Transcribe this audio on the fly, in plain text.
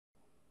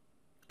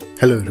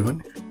Hello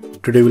everyone.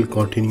 Today we'll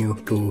continue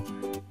to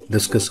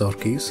discuss our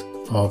case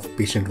of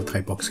patient with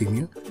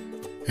hypoxemia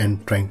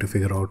and trying to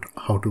figure out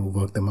how to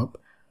work them up.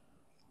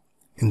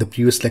 In the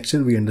previous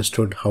lecture, we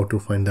understood how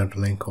to find the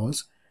underlying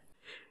cause.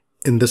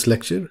 In this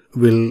lecture,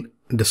 we'll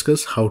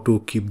discuss how to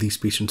keep these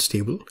patients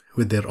stable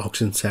with their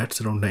oxygen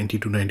sats around 90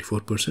 to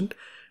 94%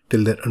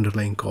 till their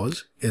underlying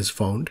cause is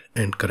found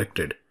and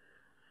corrected.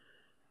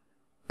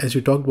 As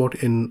we talked about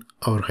in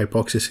our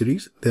hypoxia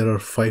series, there are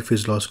 5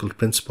 physiological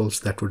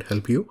principles that would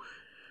help you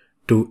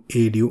to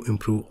aid you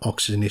improve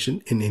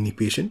oxygenation in any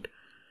patient.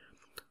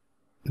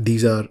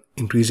 These are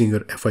increasing your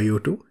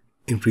FiO2,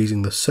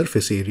 increasing the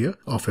surface area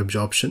of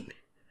absorption,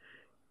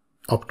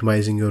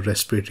 optimizing your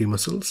respiratory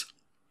muscles,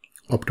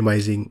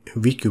 optimizing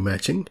VQ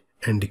matching,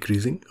 and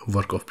decreasing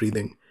work of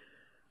breathing.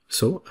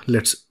 So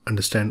let's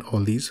understand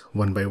all these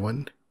one by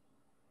one.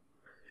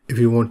 If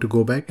you want to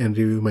go back and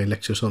review my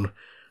lectures on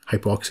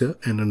hypoxia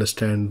and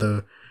understand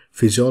the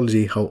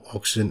physiology, how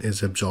oxygen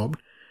is absorbed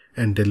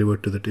and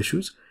delivered to the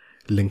tissues,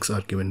 links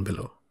are given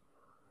below.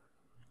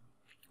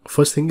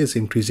 First thing is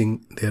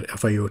increasing their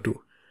FiO2,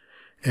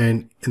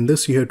 and in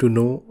this you have to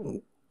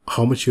know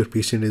how much your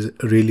patient is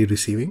really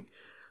receiving,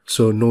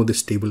 so know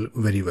this table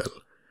very well.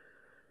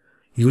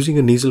 Using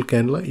a nasal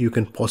cannula, you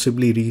can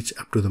possibly reach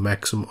up to the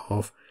maximum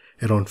of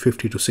around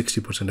 50 to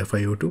 60%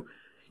 FiO2.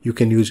 You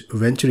can use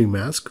Venturi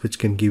mask, which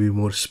can give you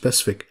more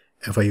specific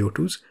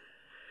FiO2s.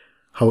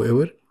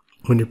 However,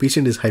 when your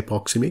patient is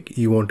hypoxemic,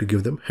 you want to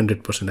give them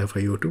 100%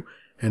 FiO2,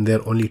 and there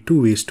are only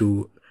 2 ways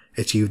to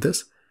achieve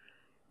this,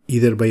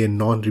 either by a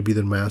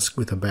non-rebreather mask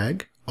with a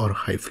bag or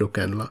high flow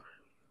cannula.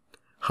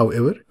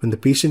 However, when the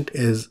patient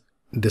is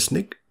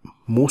dyspneic,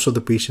 most of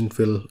the patient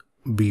will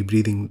be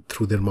breathing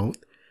through their mouth,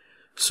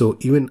 so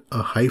even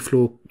a high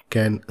flow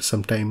can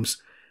sometimes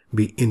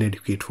be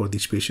inadequate for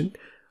this patient.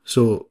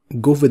 So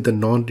go with the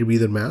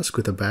non-rebreather mask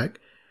with a bag,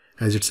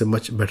 as it's a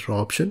much better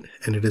option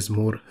and it is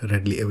more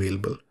readily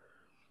available.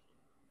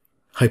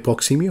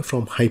 Hypoxemia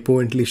from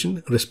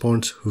hypoventilation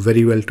responds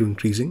very well to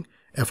increasing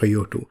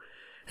FiO2,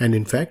 and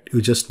in fact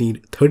you just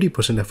need 30%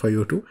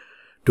 FiO2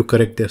 to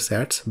correct their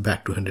sats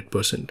back to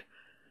 100%.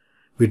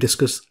 We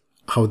discussed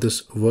how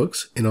this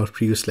works in our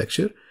previous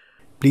lecture.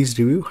 Please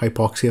review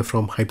hypoxia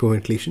from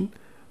hypoventilation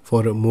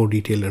for a more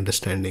detailed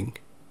understanding.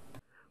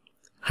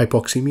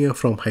 Hypoxemia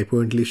from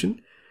hypoventilation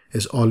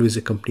is always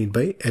accompanied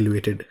by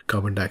elevated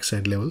carbon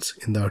dioxide levels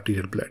in the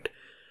arterial blood.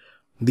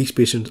 These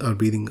patients are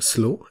breathing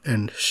slow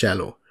and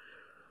shallow.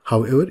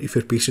 However, if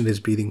your patient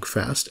is breathing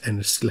fast and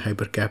is still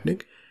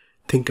hypercapnic,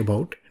 think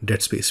about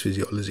dead space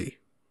physiology.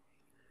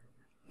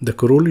 The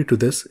corollary to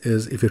this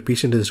is if your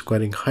patient is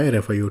requiring higher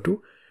FiO2,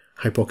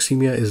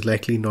 hypoxemia is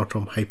likely not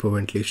from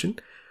hypoventilation,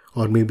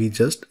 or maybe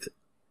just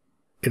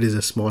it is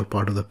a small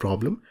part of the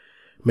problem.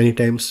 Many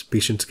times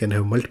patients can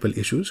have multiple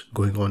issues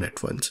going on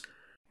at once.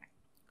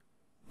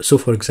 So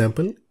for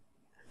example,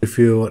 if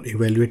you are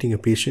evaluating a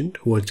patient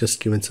who was just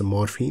given some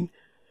morphine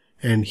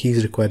and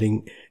he's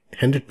requiring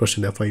 100%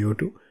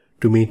 FiO2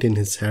 to maintain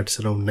his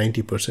sats around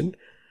 90%,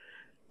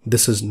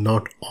 this is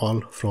not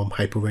all from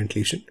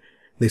hypoventilation.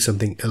 There's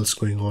something else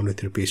going on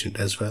with your patient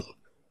as well.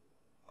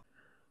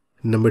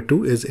 Number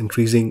 2 is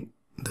increasing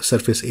the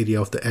surface area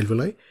of the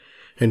alveoli.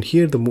 And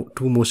here the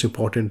 2 most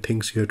important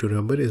things you have to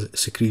remember is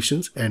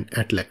secretions and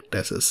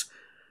atelectasis.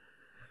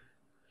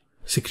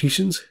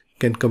 Secretions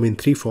can come in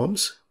 3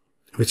 forms,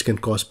 which can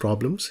cause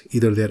problems.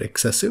 Either they are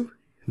excessive,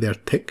 they are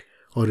thick,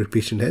 or your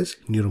patient has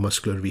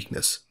neuromuscular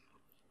weakness.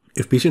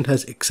 If patient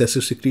has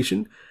excessive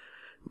secretion,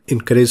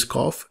 encourage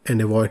cough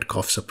and avoid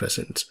cough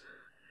suppressants.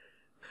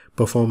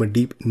 Perform a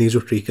deep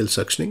nasotracheal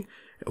suctioning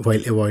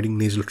while avoiding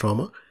nasal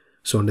trauma,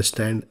 so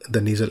understand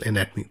the nasal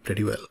anatomy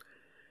pretty well.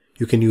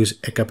 You can use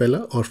a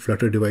cappella or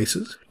flutter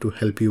devices to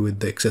help you with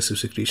the excessive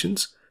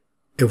secretions.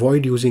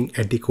 Avoid using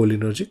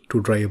anticholinergic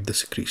to dry up the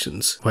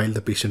secretions while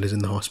the patient is in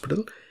the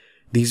hospital.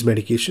 These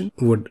medications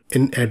would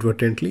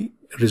inadvertently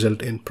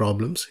result in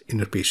problems in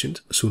your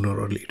patient sooner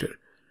or later.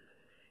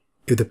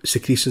 If the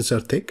secretions are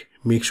thick,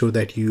 make sure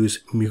that you use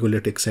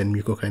mucolytics and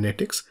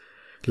mucokinetics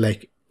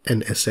like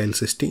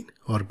N-acetylcysteine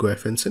or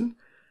guaifenesin.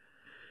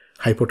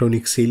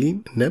 Hypotonic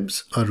saline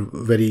nebs are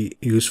very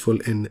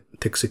useful in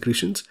thick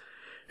secretions,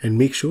 and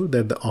make sure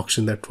that the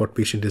oxygen that what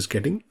patient is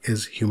getting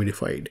is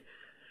humidified.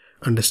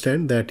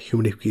 Understand that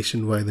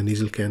humidification via the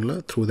nasal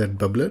cannula through that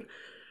bubbler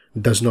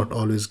does not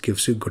always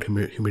gives you good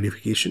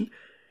humidification.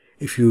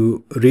 If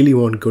you really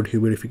want good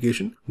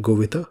humidification, go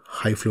with a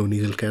high flow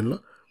nasal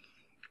cannula.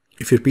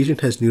 If your patient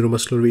has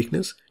neuromuscular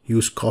weakness,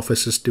 use cough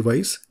assist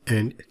device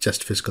and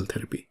chest physical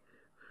therapy.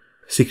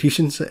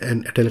 Secretions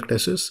and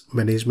atelectasis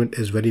management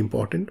is very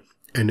important,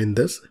 and in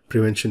this,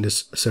 prevention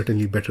is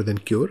certainly better than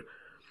cure.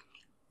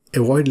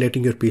 Avoid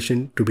letting your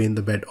patient to be in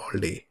the bed all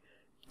day.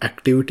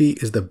 Activity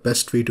is the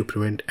best way to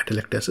prevent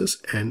atelectasis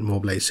and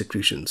mobilize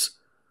secretions.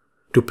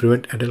 To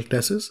prevent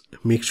atelectasis,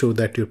 make sure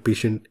that your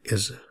patient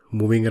is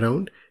moving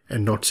around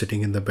and not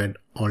sitting in the bed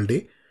all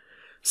day.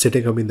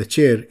 Sitting up in the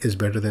chair is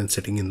better than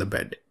sitting in the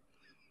bed.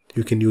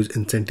 You can use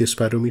incentive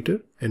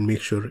spirometer and make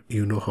sure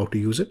you know how to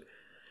use it.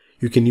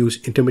 You can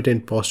use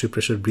intermittent positive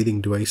pressure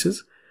breathing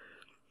devices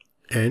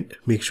and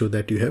make sure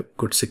that you have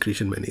good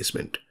secretion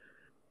management.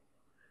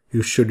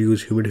 You should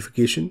use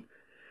humidification.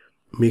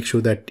 Make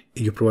sure that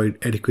you provide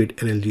adequate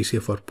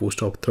analgesia for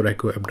post-op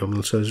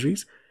thoracoabdominal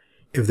surgeries.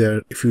 If there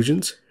are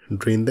effusions,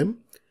 drain them.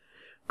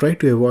 Try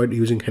to avoid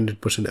using 100%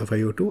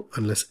 FiO2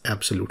 unless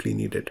absolutely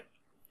needed.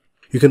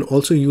 You can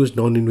also use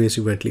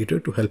non-invasive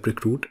ventilator to help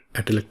recruit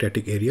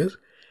atelectatic areas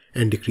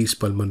and decrease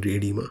pulmonary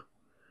edema.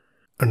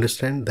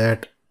 Understand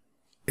that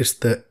it's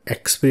the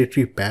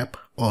expiratory PAP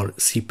or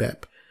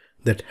CPAP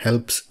that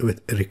helps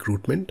with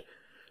recruitment.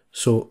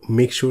 So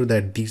make sure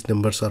that these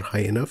numbers are high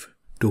enough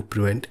to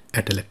prevent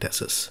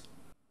atelectasis.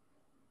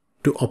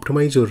 To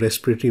optimize your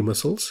respiratory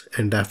muscles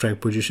and diaphragm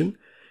position,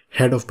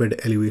 head of bed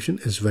elevation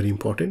is very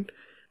important.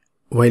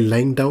 While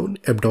lying down,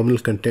 abdominal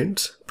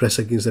contents press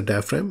against the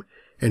diaphragm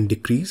and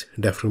decrease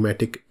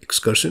diaphragmatic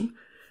excursion.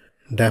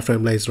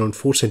 Diaphragm lies around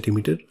 4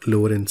 cm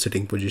lower in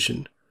sitting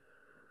position.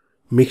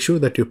 Make sure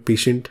that your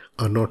patient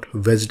are not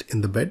wedged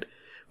in the bed,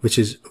 which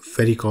is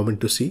very common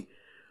to see.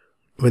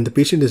 When the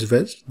patient is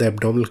wedged, the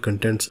abdominal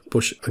contents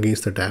push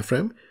against the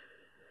diaphragm.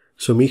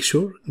 So make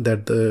sure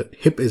that the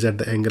hip is at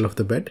the angle of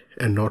the bed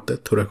and not the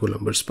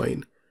thoracolumbar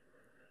spine.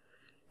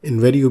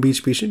 In very obese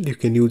patient, you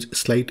can use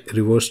slight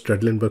reverse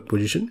Tredelenburg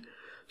position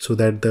so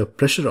that the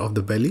pressure of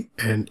the belly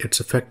and its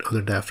effect on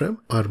the diaphragm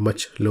are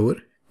much lower,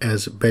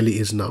 as belly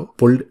is now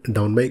pulled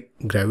down by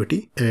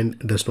gravity and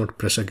does not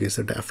press against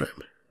the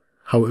diaphragm.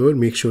 However,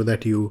 make sure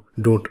that you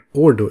don't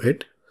overdo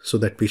it so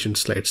that patient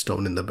slides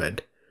down in the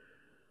bed.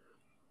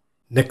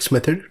 Next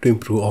method to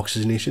improve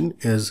oxygenation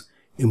is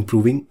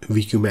improving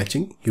VQ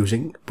matching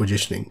using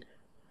positioning.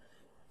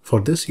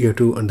 For this, you have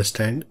to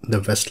understand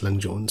the west lung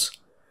zones.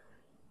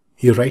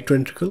 Your right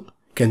ventricle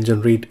can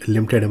generate a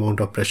limited amount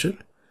of pressure.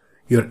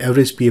 Your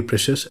average PA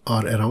pressures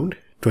are around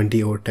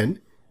 20/10.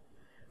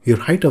 Your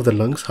height of the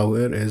lungs,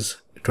 however, is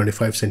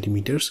 25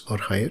 centimeters or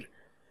higher.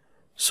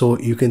 So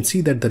you can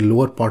see that the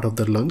lower part of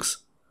the lungs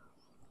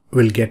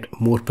will get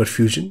more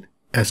perfusion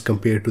as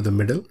compared to the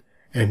middle,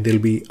 and there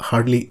will be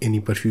hardly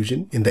any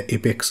perfusion in the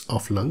apex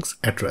of lungs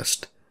at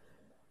rest.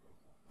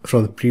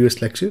 From the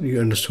previous lecture, you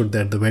understood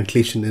that the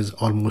ventilation is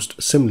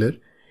almost similar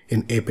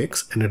in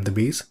apex and at the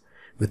base,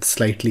 with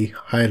slightly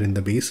higher in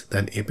the base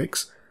than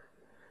apex.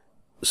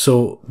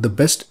 So the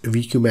best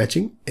VQ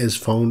matching is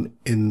found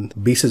in the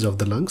bases of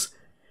the lungs,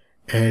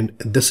 and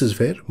this is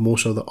where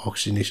most of the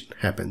oxygenation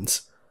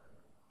happens.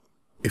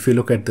 If you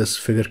look at this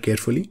figure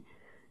carefully,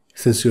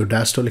 since your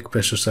diastolic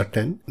pressures are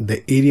 10,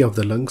 the area of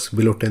the lungs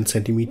below 10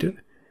 cm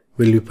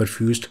will be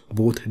perfused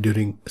both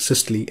during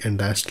systole and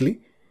diastole,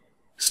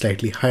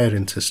 slightly higher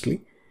in systole.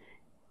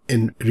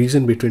 In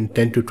region between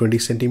 10 to 20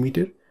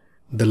 cm,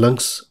 the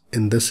lungs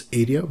in this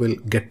area will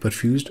get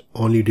perfused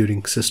only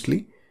during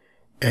systole,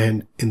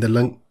 and in the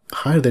lung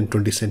higher than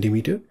 20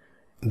 cm,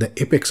 the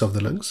apex of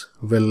the lungs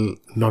will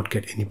not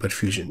get any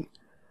perfusion.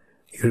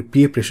 Your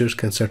PA pressures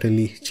can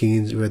certainly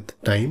change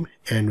with time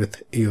and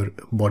with your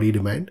body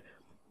demand.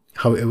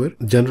 However,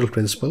 general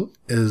principle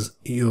is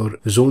your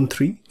zone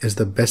 3 is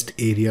the best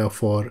area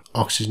for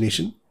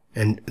oxygenation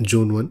and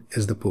zone 1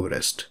 is the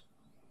poorest.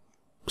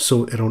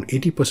 So around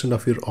 80%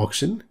 of your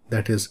oxygen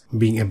that is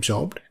being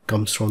absorbed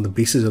comes from the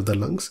bases of the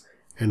lungs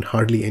and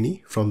hardly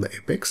any from the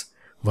apex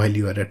while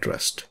you are at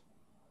rest.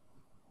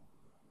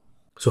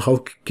 So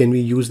how can we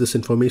use this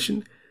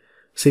information?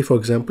 Say for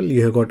example,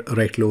 you have got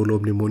right lower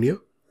lobe pneumonia.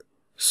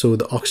 So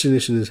the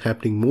oxygenation is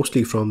happening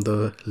mostly from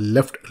the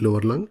left lower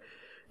lung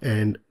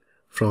and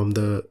from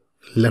the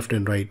left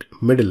and right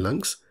middle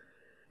lungs.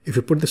 If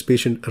you put this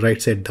patient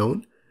right side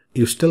down,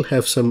 you still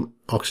have some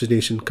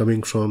oxygenation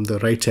coming from the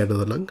right side of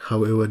the lung.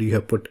 However, you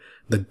have put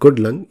the good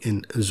lung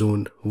in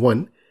zone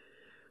 1,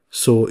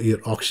 so your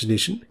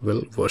oxygenation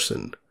will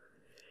worsen.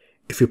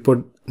 If you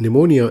put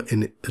pneumonia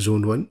in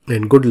zone 1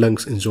 and good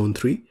lungs in zone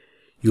 3,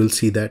 you will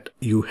see that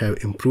you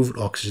have improved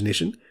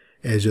oxygenation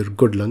as your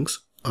good lungs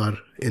are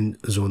in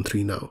zone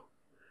 3 now.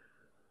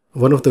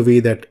 One of the way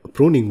that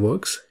proning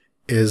works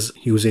is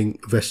using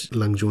West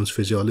Lung Zones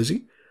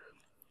physiology.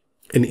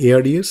 In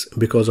ARDS,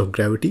 because of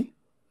gravity,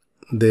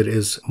 there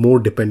is more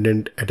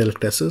dependent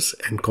atelectasis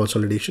and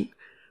consolidation,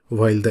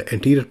 while the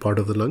anterior part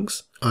of the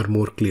lungs are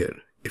more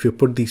clear. If you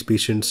put these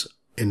patients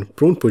in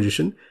prone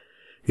position,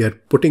 you are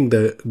putting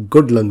the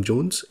good lung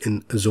zones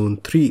in zone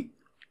 3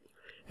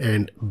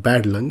 and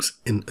bad lungs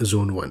in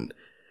zone 1.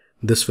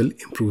 This will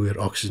improve your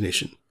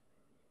oxygenation.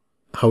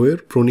 However,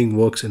 proning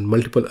works in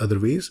multiple other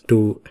ways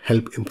to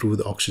help improve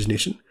the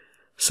oxygenation.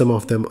 Some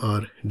of them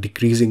are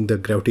decreasing the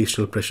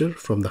gravitational pressure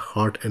from the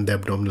heart and the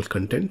abdominal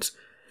contents.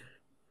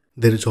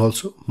 There is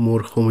also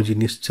more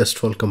homogeneous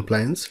chest wall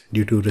compliance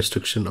due to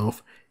restriction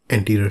of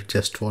anterior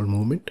chest wall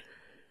movement.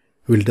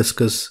 We'll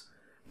discuss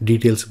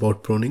details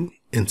about proning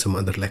in some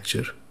other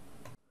lecture.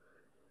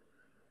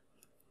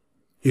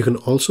 You can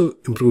also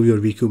improve your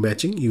VQ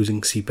matching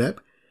using CPAP.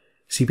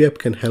 CPAP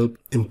can help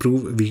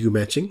improve VQ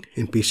matching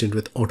in patients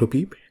with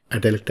autopeep,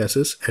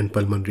 atelectasis, and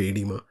pulmonary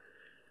edema.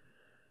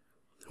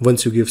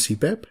 Once you give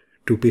CPAP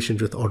to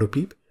patients with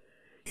autopeep,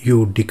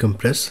 you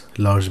decompress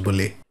large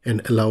bullae.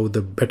 and allow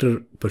the better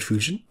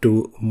perfusion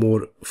to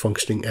more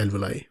functioning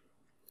alveoli.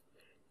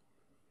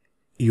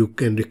 You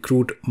can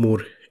recruit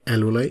more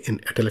alveoli in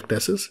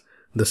atelectasis,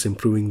 thus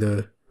improving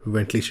the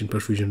ventilation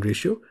perfusion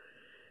ratio.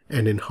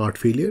 And in heart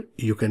failure,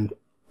 you can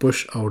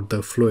push out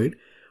the fluid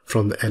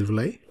from the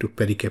alveoli to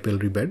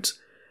pericapillary beds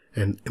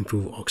and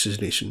improve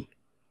oxygenation.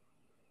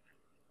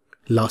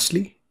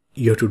 Lastly,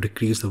 you have to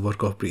decrease the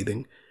work of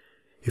breathing.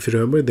 If you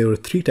remember, there were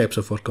 3 types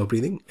of work of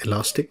breathing: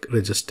 elastic,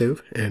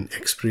 resistive, and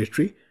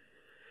expiratory.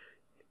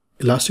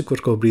 Elastic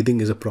work of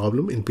breathing is a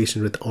problem in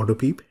patients with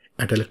autopeep,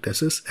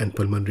 atelectasis, and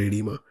pulmonary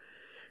edema.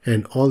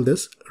 And all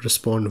this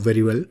respond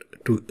very well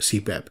to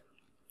CPAP.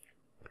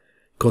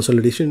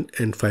 Consolidation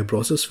and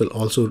fibrosis will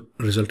also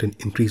result in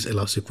increased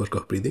elastic work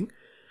of breathing.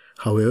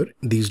 However,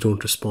 these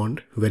don't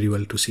respond very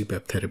well to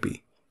CPAP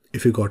therapy.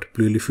 If you got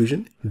pleural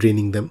effusion,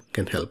 draining them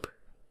can help.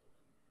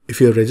 If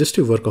you have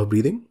resistive work of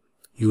breathing,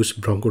 use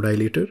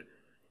bronchodilator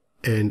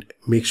and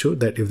make sure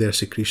that if there are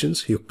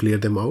secretions, you clear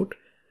them out.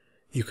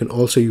 You can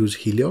also use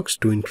Heliox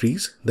to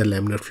increase the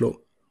laminar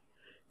flow.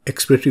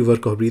 Expiratory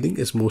work of breathing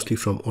is mostly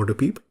from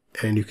autopeep,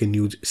 and you can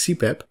use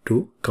CPAP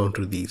to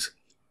counter these.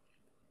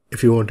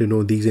 If you want to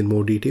know these in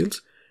more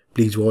details,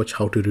 please watch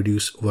How to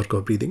Reduce Work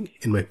of Breathing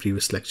in my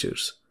previous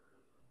lectures.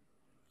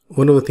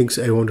 One of the things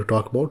I want to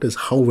talk about is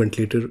how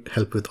ventilators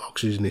help with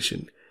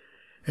oxygenation.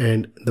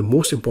 And the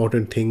most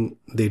important thing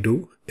they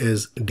do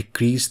is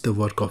decrease the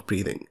work of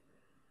breathing.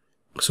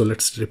 So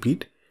let's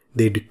repeat.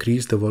 They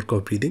decrease the work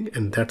of breathing,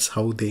 and that's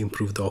how they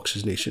improve the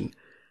oxygenation.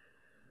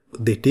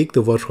 They take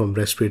the work from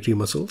respiratory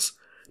muscles.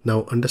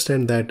 Now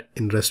understand that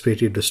in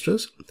respiratory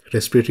distress,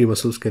 respiratory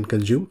muscles can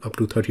consume up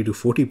to 30 to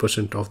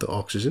 40% of the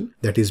oxygen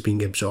that is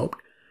being absorbed.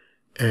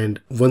 And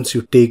once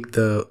you take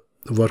the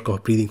work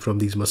of breathing from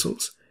these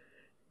muscles,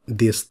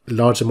 this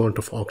large amount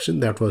of oxygen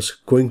that was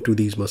going to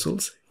these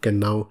muscles can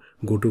now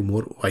go to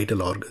more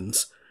vital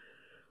organs.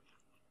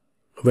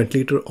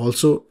 Ventilator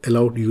also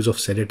allowed use of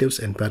sedatives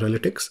and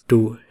paralytics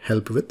to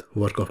help with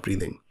work of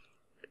breathing.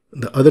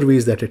 The other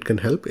ways that it can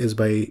help is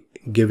by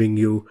giving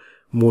you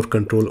more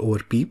control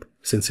over PEEP,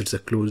 since it's a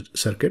closed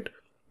circuit,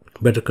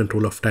 better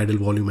control of tidal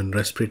volume and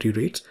respiratory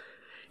rates.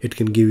 It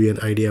can give you an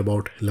idea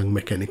about lung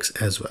mechanics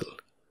as well.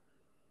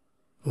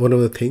 One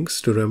of the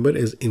things to remember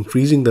is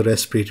increasing the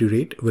respiratory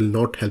rate will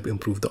not help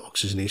improve the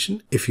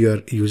oxygenation if you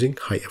are using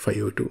high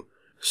FiO2.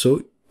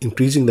 So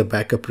increasing the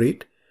backup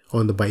rate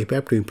on the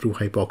BiPAP to improve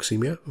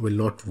hypoxemia will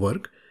not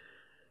work.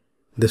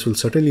 This will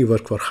certainly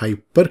work for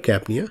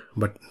hypercapnia,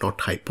 but not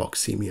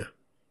hypoxemia.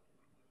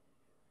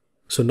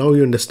 So now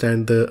you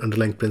understand the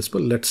underlying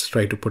principle. Let's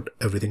try to put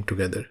everything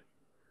together.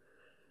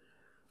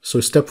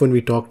 So step 1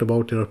 we talked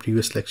about in our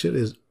previous lecture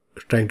is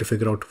trying to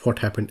figure out what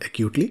happened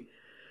acutely,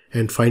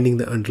 and finding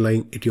the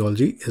underlying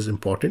etiology is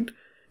important,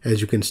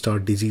 as you can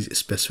start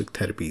disease-specific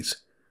therapies.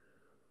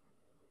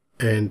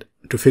 And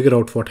to figure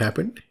out what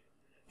happened,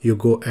 you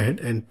go ahead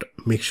and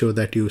make sure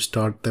that you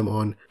start them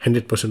on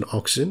 100%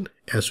 oxygen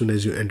as soon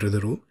as you enter the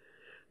room.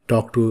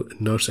 Talk to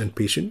nurse and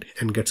patient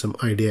and get some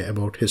idea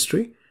about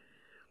history.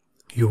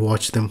 You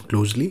watch them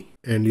closely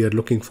and you are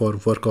looking for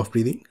work of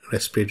breathing,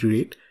 respiratory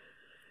rate,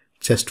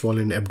 chest wall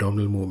and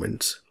abdominal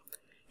movements.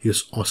 You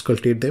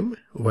auscultate them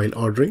while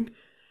ordering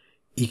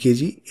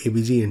EKG,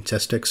 ABG and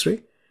chest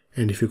x-ray,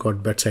 and if you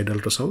got bedside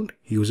ultrasound,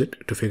 use it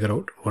to figure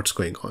out what's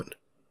going on.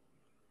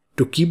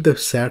 To keep the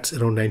SATs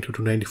around 90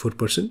 to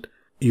 94%,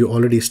 you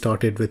already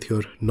started with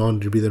your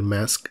non-rebreather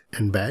mask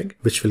and bag,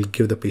 which will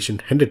give the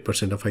patient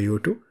 100% of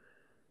IO2.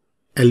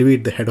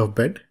 Elevate the head of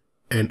bed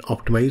and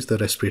optimize the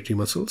respiratory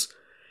muscles.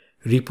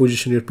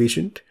 Reposition your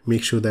patient.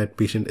 Make sure that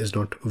patient is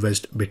not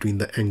wedged between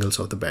the angles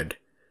of the bed.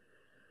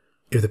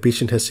 If the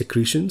patient has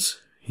secretions,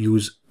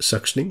 use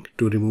suctioning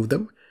to remove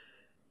them.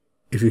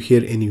 If you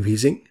hear any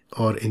wheezing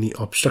or any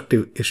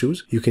obstructive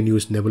issues, you can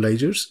use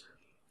nebulizers.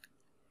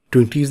 To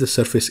increase the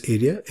surface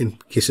area in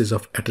cases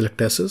of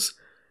atelectasis,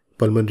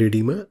 pulmonary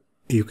edema,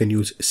 you can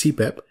use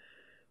CPAP,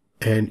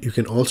 and you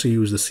can also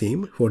use the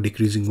same for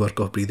decreasing work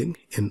of breathing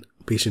in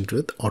patients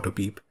with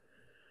autopeep.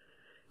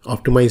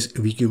 Optimize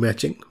VQ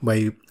matching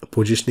by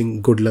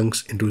positioning good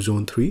lungs into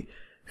zone 3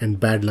 and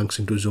bad lungs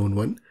into zone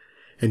 1,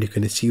 and you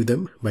can achieve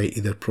them by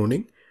either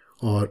proning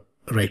or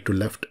right to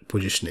left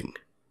positioning.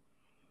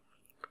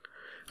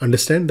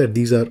 Understand that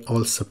these are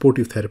all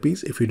supportive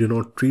therapies. If you do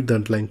not treat the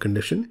underlying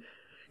condition,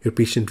 your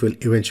patient will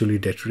eventually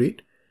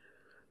deteriorate.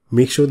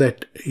 Make sure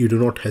that you do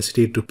not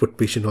hesitate to put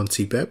patient on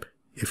CPAP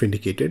if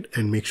indicated,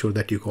 and make sure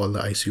that you call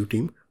the ICU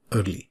team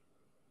early.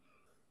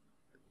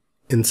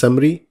 In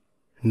summary,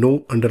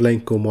 no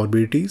underlying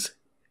comorbidities,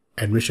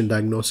 admission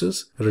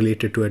diagnosis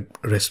related to a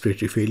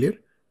respiratory failure.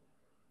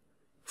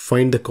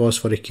 Find the cause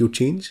for acute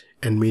change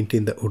and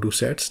maintain the O2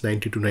 SATs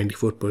 90 to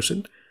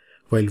 94%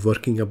 while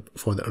working up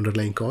for the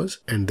underlying cause,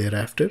 and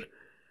thereafter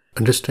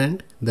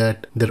understand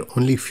that there are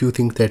only few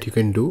things that you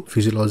can do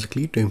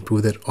physiologically to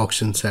improve their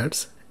oxygen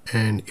SATs,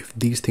 and if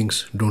these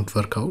things don't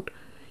work out,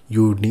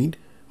 you would need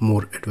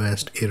more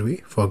advanced airway,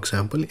 for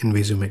example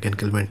invasive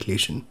mechanical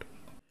ventilation.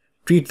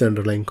 Treat the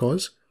underlying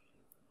cause.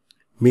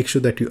 Make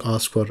sure that you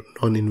ask for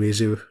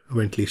non-invasive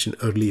ventilation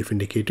early if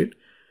indicated,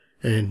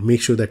 and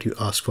make sure that you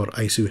ask for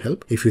ICU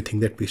help if you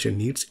think that patient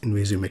needs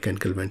invasive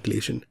mechanical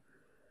ventilation.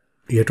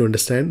 You have to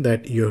understand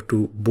that you have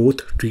to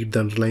both treat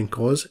the underlying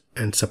cause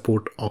and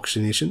support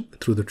oxygenation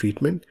through the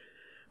treatment.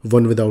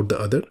 One without the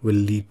other will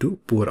lead to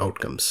poor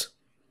outcomes.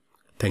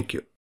 Thank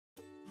you.